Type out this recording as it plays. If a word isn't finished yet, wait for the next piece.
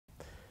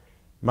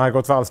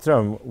Margot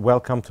Wallström,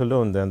 welcome to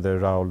Lund and the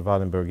Raoul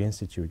Wallenberg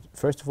Institute.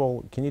 First of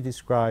all, can you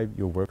describe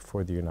your work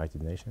for the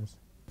United Nations?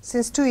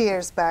 Since 2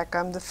 years back,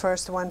 I'm the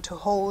first one to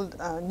hold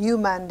a new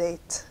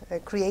mandate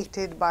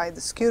created by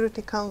the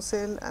Security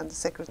Council and the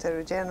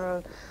Secretary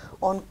General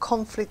on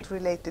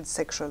conflict-related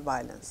sexual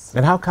violence.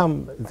 And how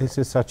come this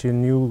is such a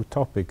new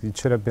topic? It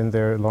should have been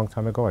there a long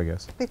time ago, I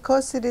guess.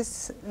 Because it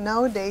is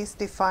nowadays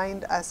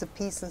defined as a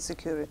peace and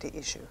security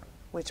issue,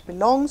 which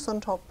belongs on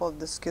top of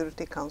the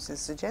Security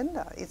Council's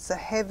agenda. It's a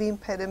heavy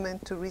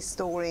impediment to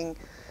restoring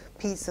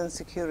peace and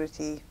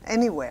security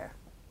anywhere.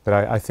 But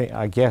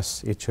I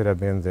guess it should have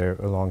been there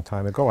a long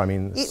time ago. I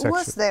mean, it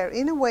was there.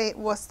 In a way, it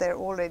was there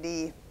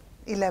already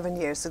 11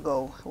 years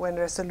ago when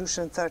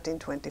Resolution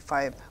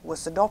 1325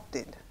 was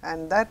adopted.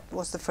 And that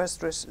was the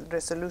first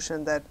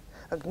resolution that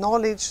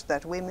acknowledged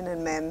that women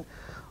and men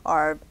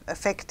are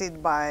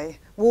affected by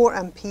war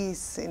and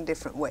peace in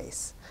different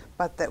ways,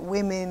 but that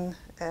women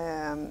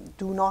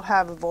do not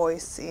have a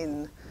voice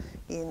in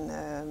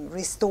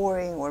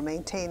restoring or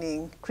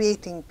maintaining,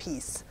 creating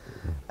peace,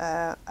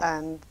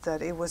 and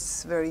that it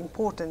was very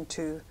important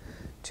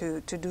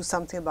to do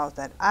something about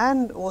that,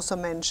 and also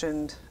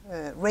mentioned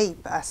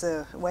rape as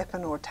a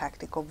weapon or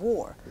tactic of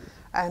war.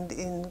 And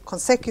in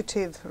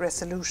consecutive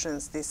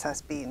resolutions this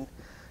has been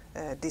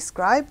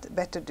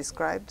better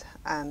described,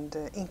 and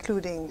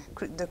including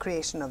the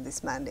creation of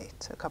this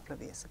mandate a couple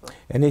of years ago.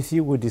 And if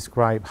you would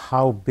describe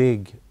how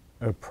big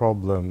a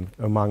problem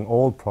among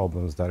all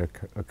problems that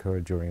occur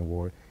during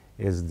war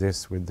is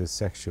this with the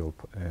sexual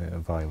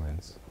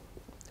violence?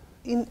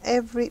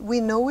 We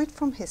know it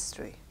from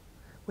history.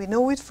 We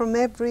know it from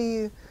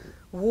every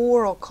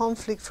war or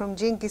conflict from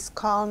Genghis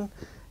Khan.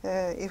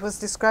 It was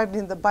described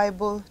in the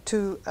Bible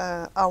to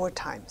our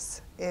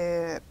times.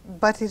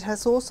 But it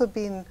has also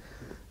been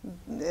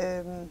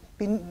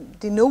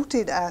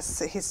denoted as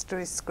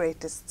history's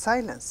greatest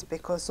silence,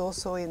 because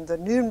also in the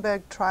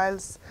Nuremberg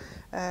trials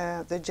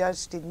the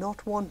judge did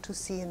not want to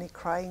see any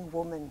crying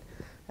woman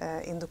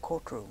in the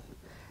courtroom.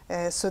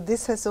 So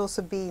this has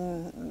also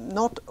been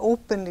not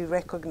openly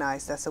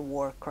recognized as a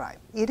war crime.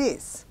 It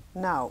is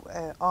now,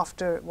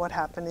 after what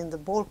happened in the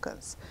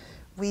Balkans.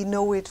 We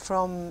know it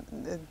from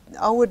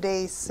our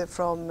days,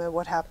 from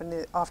what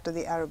happened after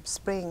the Arab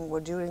Spring or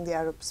during the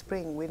Arab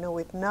Spring. We know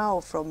it now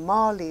from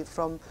Mali,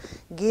 from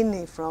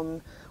Guinea,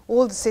 from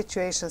all the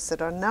situations that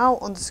are now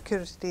on the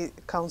Security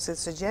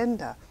Council's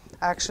agenda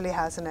actually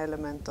has an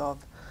element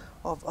of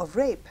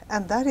rape.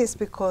 And that is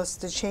because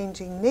the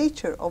changing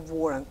nature of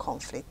war and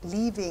conflict,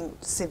 leaving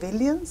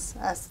civilians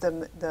as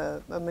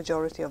the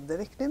majority of the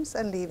victims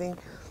and leaving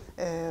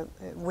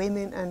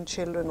women and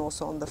children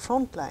also on the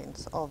front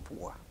lines of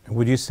war.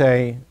 Would you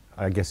say,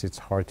 I guess it's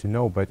hard to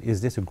know, but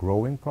is this a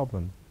growing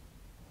problem?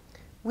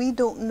 We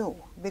don't know,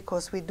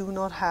 because we do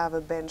not have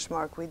a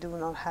benchmark, we do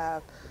not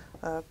have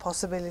a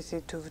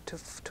possibility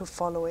to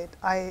follow it.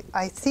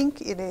 I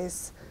think it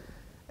is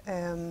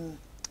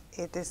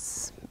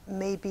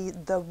maybe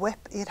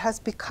it has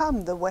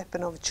become the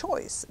weapon of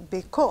choice,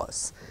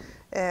 because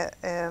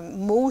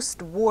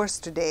most wars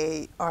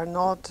today are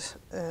not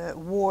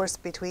wars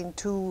between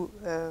two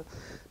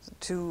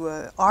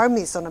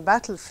armies on a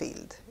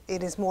battlefield.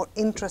 It is more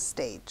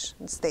intra-state.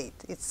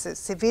 It's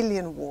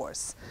civilian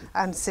wars,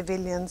 and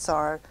civilians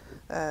are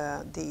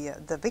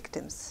the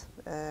victims.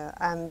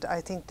 And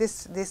I think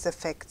this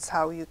affects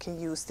how you can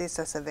use this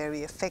as a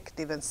very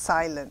effective and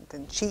silent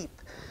and cheap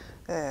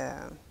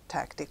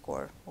tactic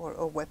or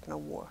weapon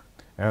of war.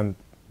 And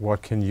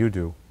what can you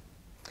do?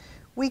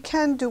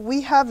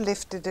 We have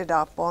lifted it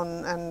up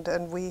on,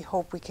 and we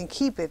hope we can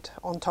keep it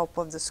on top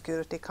of the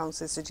Security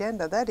Council's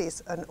agenda. That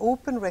is an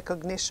open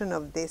recognition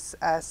of this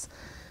as,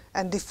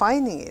 and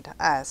defining it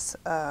as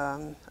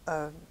a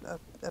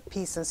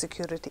peace and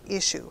security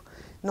issue,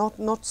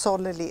 not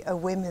solely a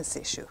women's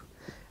issue.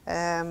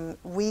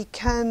 We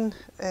can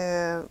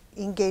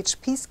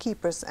engage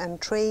peacekeepers and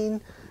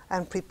train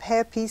and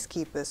prepare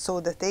peacekeepers so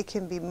that they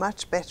can be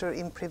much better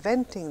in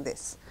preventing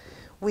this.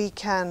 We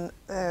can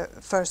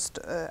first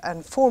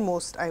and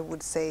foremost, I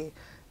would say,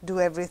 do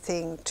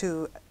everything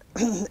to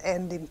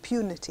end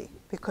impunity,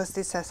 because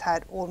this has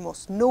had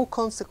almost no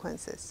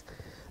consequences.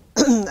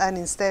 And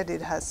instead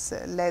it has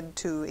led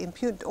to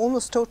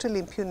almost total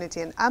impunity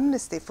and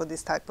amnesty for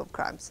this type of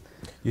crimes.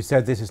 You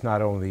said this is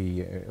not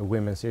only a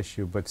women's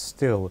issue, but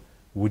still,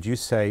 would you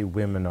say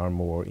women are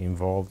more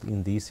involved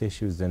in these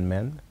issues than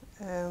men?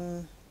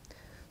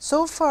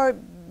 So far,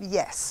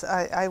 yes.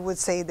 I would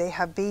say they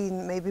have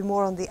been maybe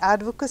more on the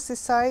advocacy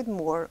side,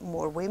 more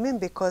women,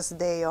 because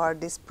they are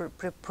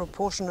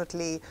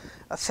disproportionately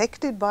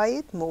affected by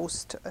it.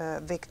 Most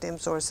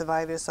victims or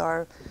survivors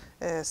are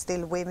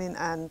still women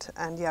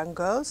and young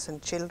girls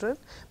and children.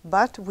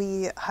 But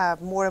we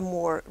have more and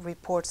more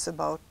reports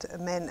about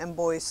men and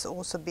boys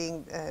also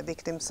being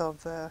victims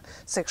of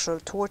sexual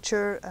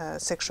torture,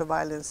 sexual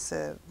violence,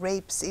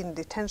 rapes in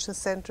detention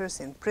centers,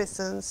 in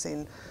prisons,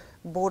 in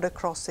border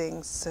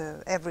crossings,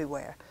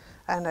 everywhere.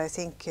 And I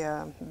think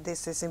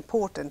this is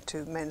important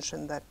to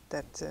mention,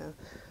 that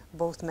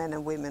both men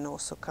and women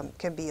also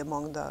can be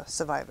among the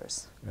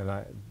survivors.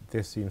 And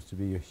this seems to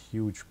be a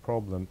huge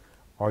problem.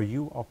 Are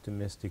you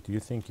optimistic? Do you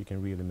think you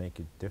can really make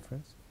a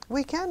difference?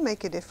 We can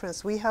make a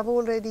difference. We have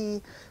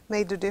already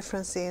made a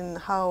difference in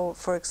how,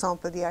 for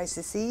example, the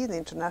ICC, the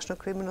International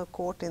Criminal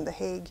Court in The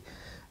Hague,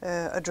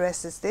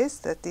 addresses this,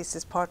 that this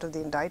is part of the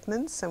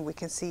indictments, and we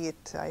can see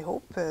it, I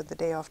hope, the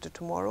day after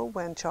tomorrow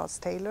when Charles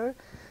Taylor,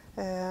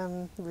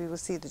 we will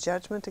see the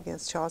judgment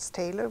against Charles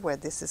Taylor, where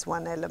this is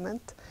one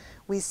element.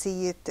 We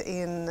see it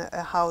in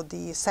how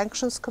the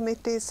sanctions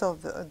committees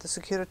of the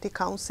Security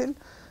Council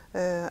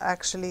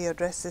actually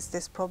addresses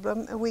this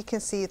problem, and we can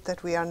see it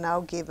that we are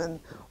now given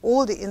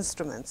all the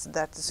instruments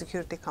that the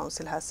Security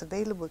Council has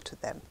available to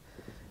them,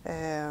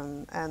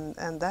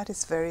 and that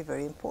is very,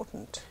 very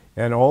important.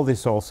 And all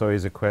this also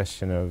is a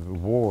question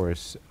of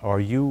wars.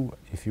 Are you,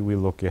 if you will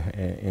look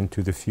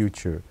into the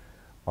future,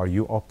 are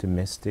you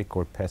optimistic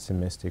or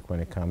pessimistic when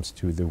it comes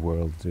to the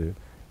world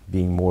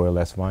being more or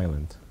less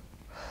violent?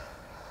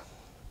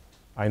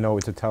 I know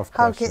it's a tough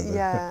question.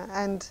 Yeah,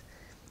 and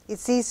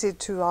it's easy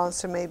to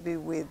answer maybe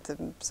with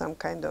some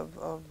kind of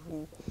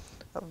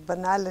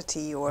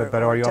banality or.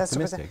 But are you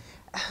optimistic?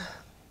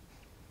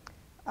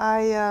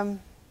 I'm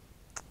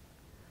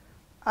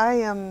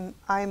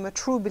a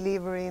true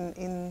believer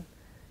in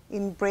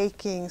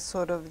breaking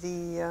sort of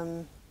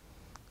the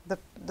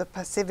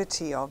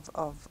passivity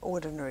of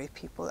ordinary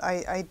people.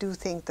 I do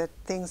think that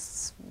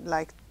things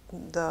like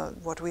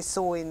what we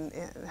saw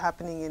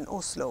happening in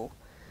Oslo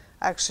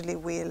actually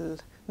will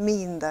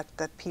mean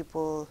that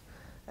people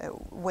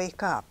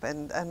wake up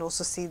and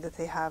also see that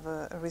they have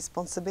a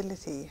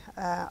responsibility.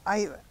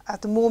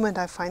 At the moment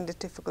I find it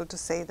difficult to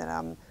say that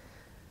I'm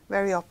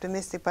very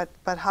optimistic,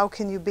 but how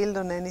can you build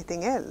on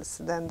anything else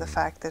than the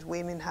fact that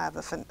women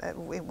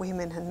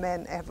and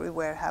men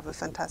everywhere have a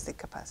fantastic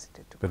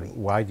capacity to create? But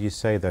why do you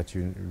say that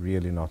you're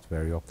really not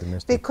very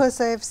optimistic?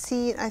 Because I've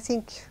seen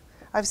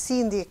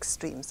the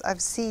extremes.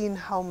 I've seen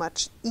how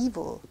much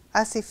evil,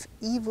 as if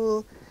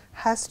evil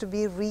has to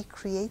be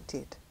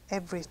recreated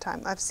every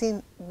time. I've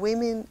seen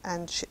women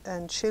and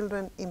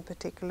children in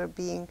particular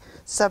being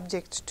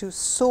subject to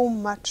so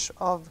much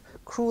of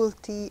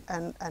cruelty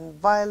and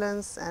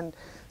violence and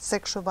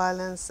sexual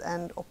violence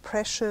and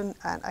oppression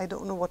and I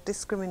don't know what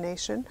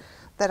discrimination,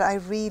 that I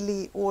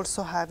really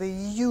also have a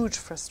huge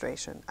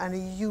frustration and a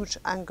huge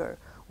anger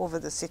over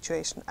the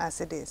situation as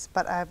it is.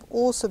 But I've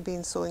also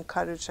been so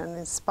encouraged and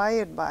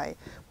inspired by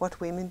what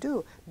women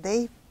do.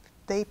 They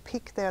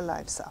pick their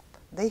lives up.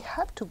 They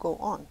have to go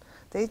on.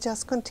 They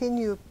just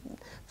continue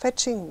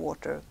fetching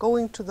water,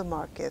 going to the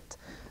market,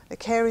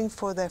 caring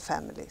for their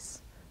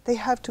families. They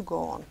have to go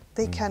on.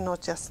 They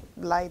cannot just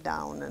lie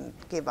down and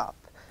give up.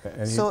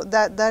 And so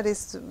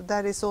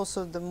that is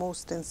also the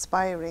most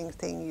inspiring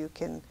thing you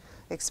can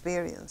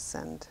experience,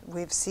 and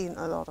we've seen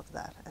a lot of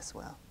that as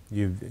well.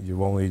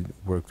 You've only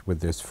worked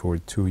with this for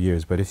 2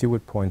 years, but if you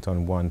would point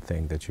on one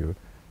thing that you're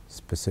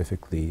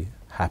specifically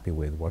happy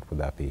with, what would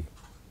that be?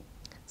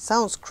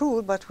 Sounds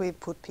cruel, but we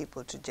put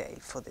people to jail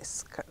for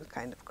this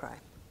kind of crime.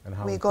 And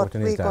how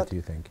important is that, do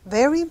you think?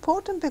 Very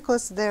important,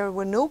 because there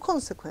were no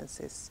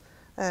consequences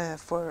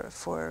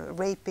for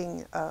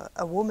raping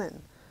a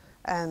woman.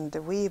 And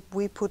we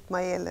put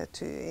Mayele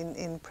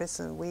in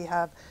prison.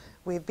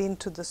 We've been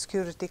to the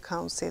Security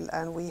Council,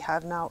 and we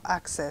have now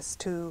access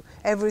to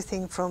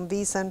everything from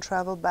visa and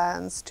travel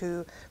bans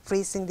to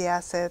freezing the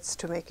assets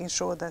to making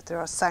sure that there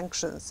are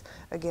sanctions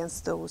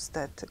against those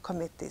that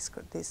commit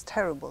these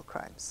terrible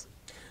crimes.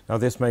 Now,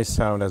 this may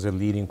sound as a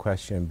leading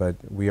question, but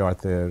we are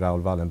at the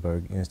Raoul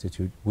Wallenberg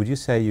Institute. Would you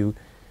say you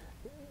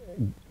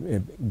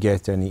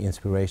get any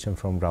inspiration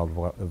from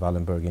Raoul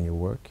Wallenberg in your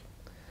work?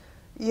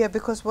 Yeah,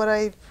 because what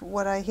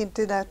I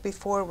hinted at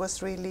before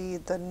was really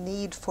the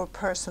need for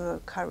personal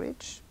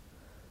courage.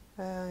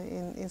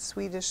 In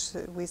Swedish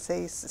we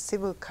say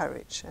civil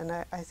courage, and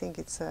I think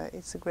it's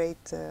a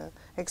great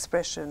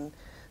expression.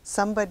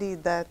 Somebody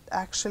that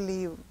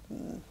actually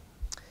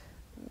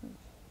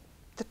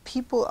the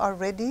people are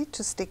ready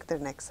to stick their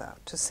necks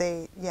out, to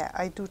say, yeah,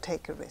 I do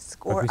take a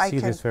risk. But we see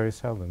this very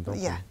seldom, don't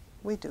we? Yeah,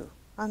 we do.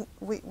 And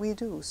we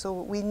do. So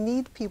we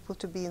need people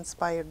to be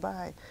inspired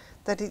by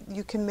that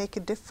you can make a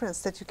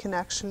difference, that you can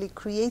actually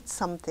create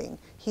something.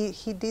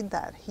 He did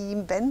that. He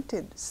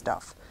invented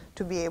stuff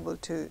to be able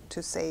to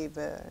save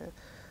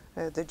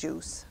the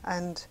Jews.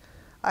 And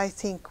I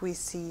think we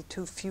see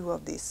too few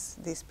of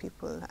these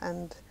people.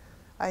 And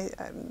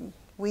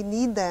we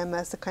need them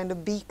as a kind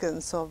of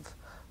beacons of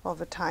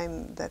a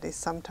time that is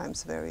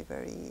sometimes very,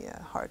 very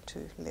hard to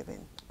live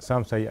in.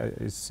 Some say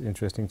it's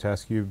interesting to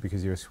ask you,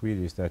 because you're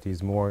Swedish, that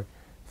he's more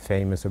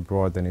famous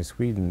abroad than in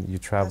Sweden. You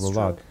travel a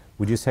lot.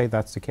 Would you say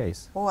that's the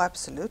case? Oh,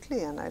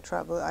 absolutely. And I've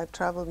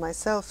traveled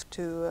myself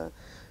to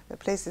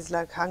places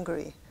like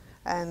Hungary,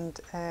 and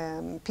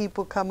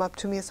people come up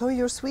to me and say, oh,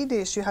 you're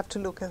Swedish, you have to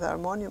look at our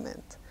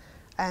monument.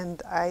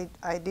 And I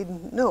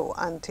didn't know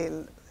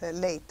until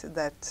late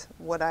that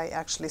what I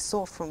actually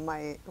saw from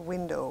my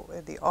window,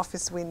 the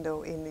office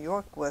window in New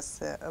York,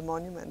 was a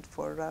monument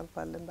for Raoul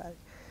Wallenberg.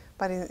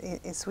 But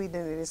in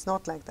Sweden it is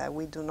not like that.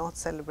 We do not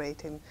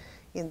celebrate him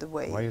in the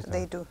way Why is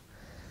they that? do.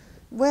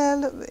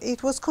 Well,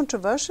 it was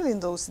controversial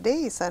in those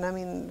days, and I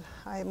mean,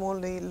 I'm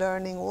only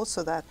learning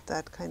also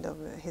that kind of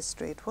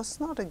history. It was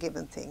not a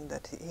given thing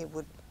that he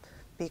would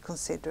be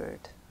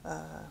considered,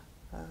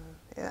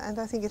 and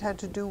I think it had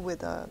to do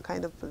with a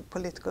kind of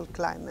political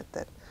climate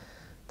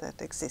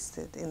that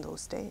existed in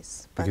those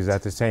days. Because But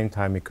at the same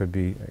time, it could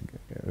be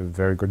a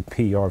very good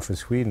PR for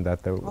Sweden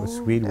that the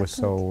Swede was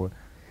so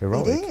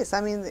heroic. it is.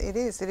 I mean, it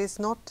is. It is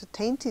not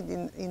tainted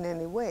in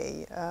any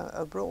way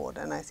abroad,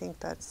 and I think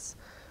that's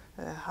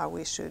how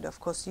we should, of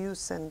course,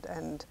 use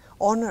and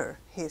honor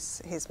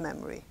his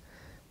memory.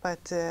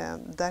 But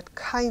that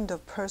kind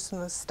of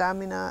personal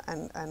stamina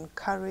and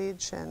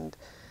courage and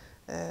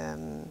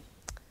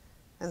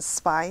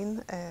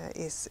spine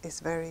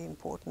is very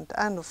important.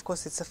 And of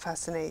course, it's a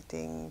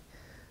fascinating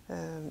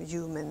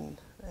human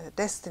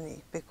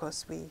destiny,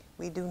 because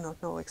we do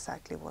not know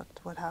exactly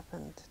what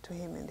happened to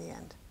him in the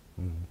end.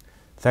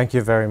 Thank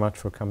you very much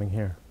for coming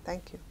here.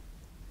 Thank you.